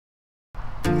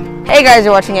Hey guys,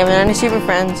 you're watching Evan Alvarez Super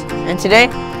Friends, and today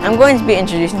I'm going to be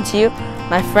introducing to you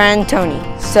my friend Tony.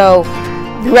 So,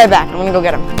 be right back. I'm gonna go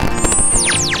get him.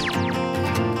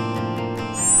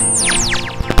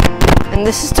 And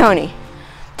this is Tony.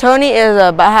 Tony is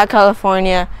a Baja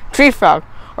California tree frog,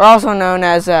 or also known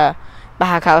as a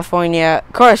Baja California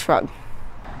chorus frog.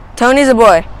 Tony's a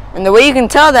boy, and the way you can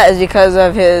tell that is because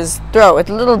of his throat. It's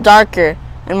a little darker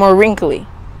and more wrinkly.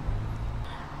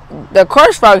 The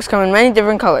chorus frogs come in many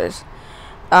different colors.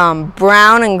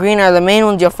 Brown and green are the main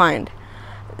ones you'll find.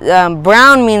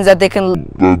 Brown means that they live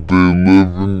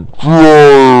in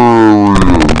dry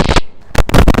areas.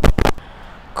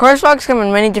 Chorus frogs come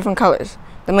in many different colors.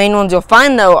 The main ones you'll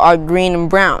find, though, are green and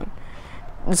brown.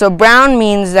 So brown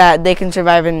means that they can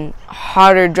survive in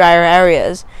hotter, drier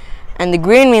areas, and the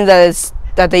green means that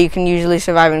you can usually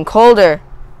survive in colder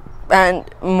and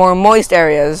more moist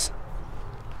areas.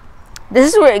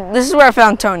 This is where I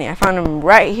found Tony. I found him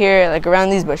right here, like around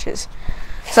these bushes.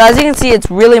 So as you can see,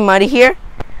 it's really muddy here,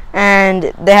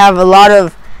 and they have a lot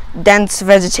of dense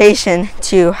vegetation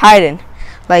to hide in.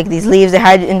 Like these leaves, they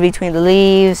hide in between the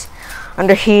leaves,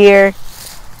 under here,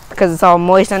 because it's all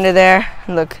moist under there.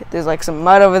 And look, there's like some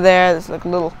mud over there. There's like a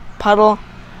little puddle.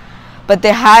 But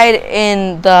they hide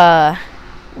in the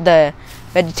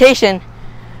vegetation,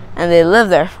 and they live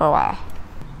there for a while.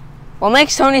 What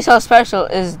makes Tony so special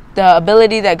is the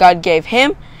ability that God gave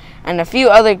him and a few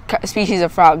other species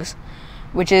of frogs,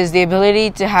 which is the ability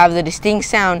to have the distinct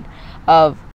sound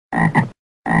of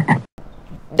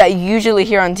that you usually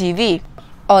hear on TV.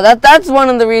 Oh, that's one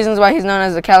of the reasons why he's known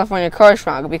as the California chorus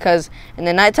frog, because in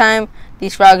the nighttime,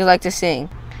 these frogs like to sing.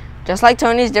 Just like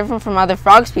Tony is different from other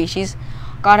frog species,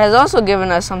 God has also given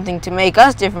us something to make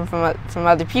us different from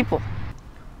other people.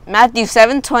 Matthew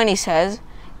 7:20 says,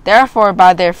 "Therefore,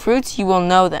 by their fruits you will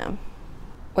know them."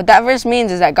 What that verse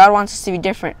means is that God wants us to be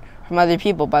different from other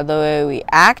people by the way we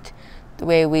act, the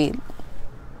way we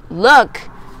look,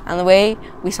 and the way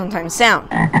we sometimes sound.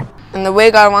 And the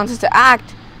way God wants us to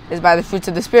act is by the fruits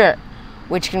of the Spirit,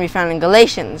 which can be found in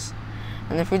Galatians.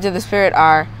 And the fruits of the Spirit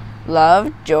are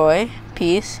love, joy,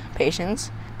 peace, patience,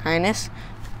 kindness,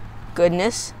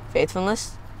 goodness,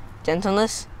 faithfulness,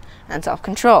 gentleness, and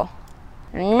self-control.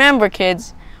 And remember,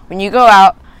 kids, when you go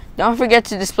out, don't forget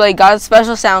to display God's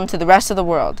special sound to the rest of the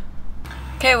world.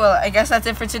 Okay, well, I guess that's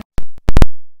it for today.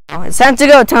 Now it's time to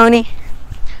go, Tony.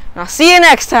 And I'll see you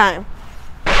next time.